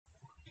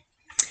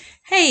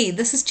Hey,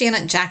 this is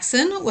Janet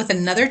Jackson with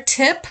another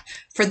tip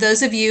for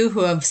those of you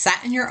who have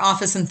sat in your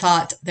office and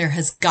thought there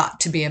has got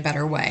to be a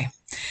better way.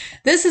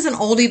 This is an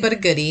oldie but a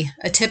goodie,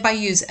 a tip I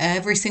use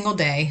every single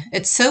day.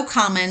 It's so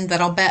common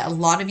that I'll bet a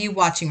lot of you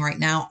watching right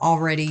now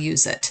already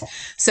use it.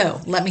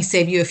 So let me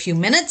save you a few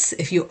minutes.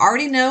 If you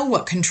already know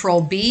what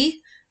Control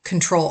B,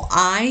 Control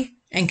I,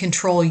 and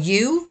Control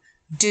U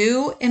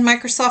do in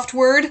Microsoft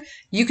Word,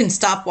 you can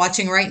stop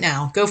watching right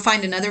now. Go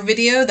find another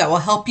video that will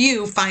help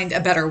you find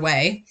a better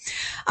way.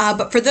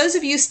 But for those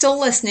of you still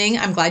listening,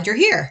 I'm glad you're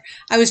here.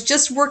 I was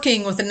just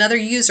working with another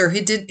user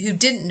who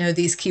didn't know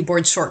these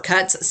keyboard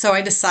shortcuts, so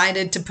I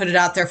decided to put it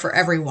out there for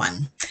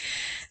everyone.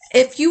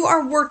 If you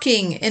are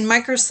working in a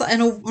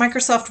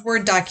Microsoft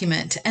Word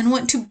document and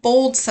want to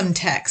bold some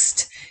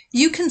text,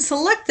 you can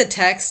select the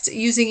text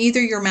using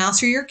either your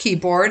mouse or your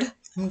keyboard.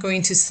 I'm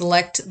going to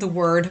select the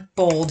word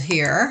bold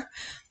here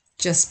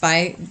just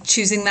by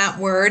choosing that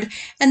word.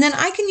 And then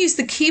I can use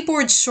the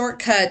keyboard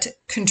shortcut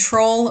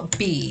Control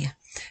B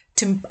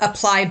to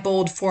apply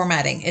bold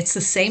formatting. It's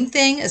the same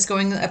thing as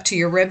going up to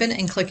your ribbon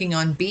and clicking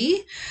on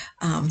B.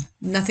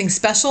 Nothing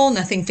special,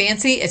 nothing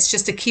fancy. It's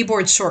just a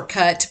keyboard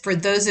shortcut for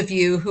those of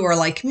you who are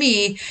like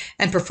me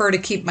and prefer to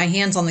keep my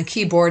hands on the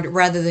keyboard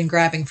rather than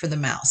grabbing for the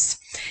mouse.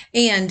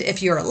 And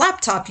if you're a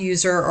laptop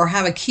user or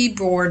have a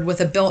keyboard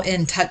with a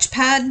built-in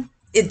touchpad,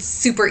 it's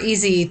super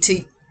easy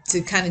to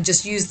kind of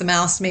just use the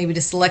mouse maybe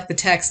to select the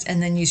text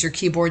and then use your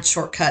keyboard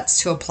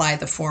shortcuts to apply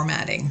the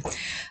formatting.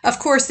 Of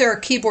course, there are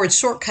keyboard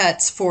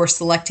shortcuts for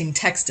selecting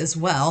text as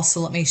well, so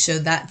let me show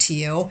that to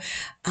you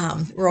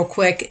real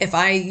quick. If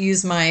I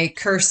use my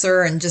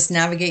cursor and just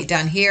navigate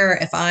down here,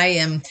 if I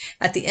am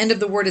at the end of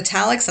the word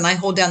italics and I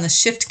hold down the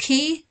Shift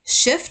key,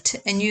 Shift,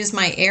 and use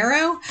my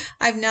arrow,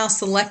 I've now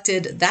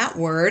selected that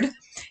word,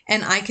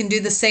 and I can do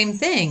the same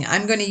thing.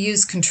 I'm going to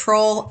use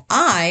Control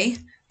I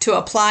to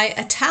apply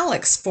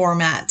italics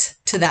format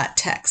to that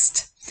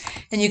text.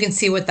 And you can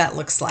see what that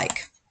looks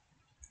like.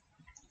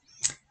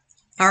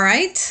 All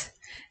right.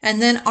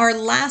 And then our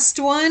last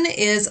one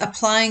is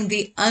applying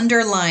the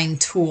underline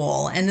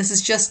tool. And this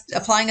is just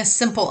applying a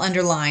simple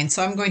underline.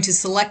 So I'm going to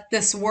select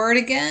this word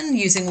again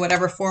using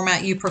whatever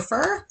format you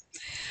prefer.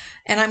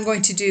 And I'm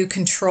going to do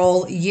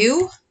Control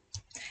U.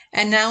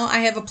 And now I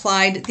have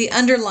applied the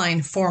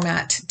underline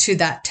format to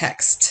that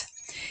text.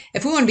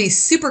 If we want to be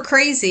super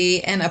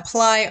crazy and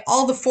apply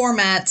all the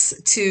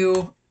formats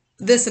to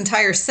this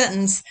entire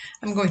sentence,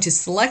 I'm going to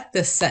select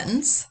this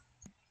sentence.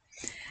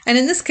 And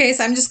in this case,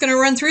 I'm just going to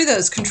run through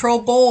those.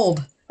 Control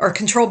bold or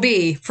Control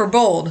B for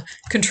bold,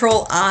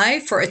 Control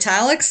I for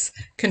italics,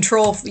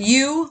 Control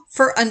U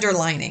for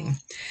underlining.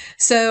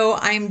 So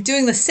I'm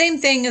doing the same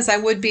thing as I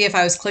would be if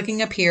I was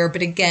clicking up here.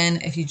 But again,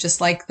 if you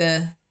just like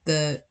the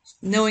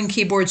knowing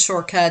keyboard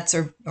shortcuts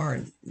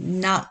or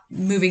not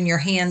moving your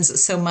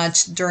hands so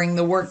much during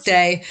the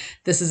workday,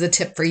 this is a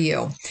tip for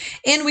you.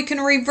 And we can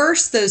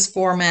reverse those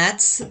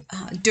formats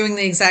doing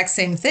the exact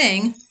same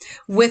thing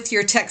with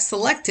your text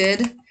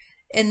selected.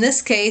 In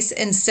this case,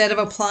 instead of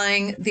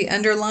applying the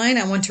underline,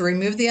 I want to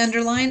remove the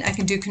underline. I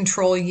can do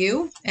Control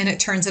U and it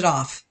turns it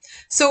off.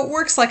 So it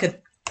works like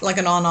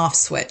an on-off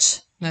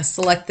switch. I'm going to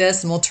select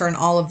this and we'll turn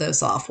all of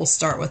those off. We'll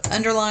start with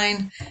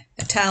underline,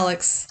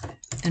 italics,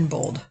 and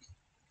bold.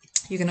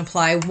 You can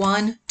apply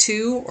 1,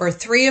 2, or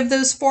 3 of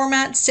those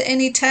formats to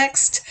any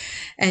text,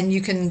 and you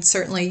can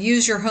certainly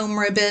use your home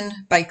ribbon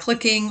by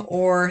clicking,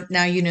 or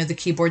now you know the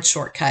keyboard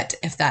shortcut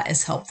if that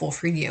is helpful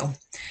for you.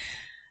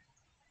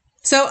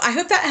 So I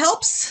hope that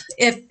helps.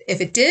 If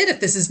it did, if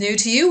this is new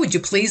to you, would you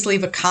please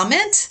leave a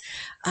comment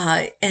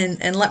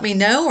and let me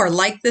know, or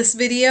like this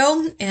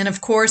video. And of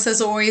course,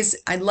 as always,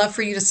 I'd love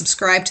for you to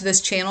subscribe to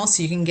this channel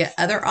so you can get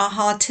other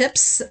AHA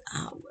tips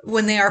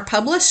when they are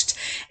published.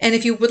 And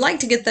if you would like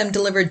to get them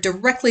delivered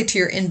directly to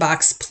your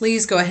inbox,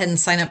 please go ahead and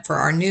sign up for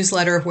our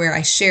newsletter where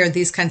I share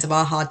these kinds of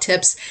AHA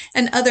tips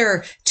and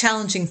other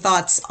challenging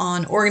thoughts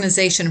on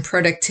organization,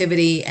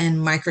 productivity, and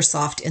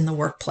Microsoft in the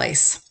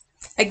workplace.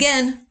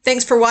 Again,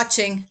 thanks for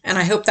watching, and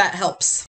I hope that helps.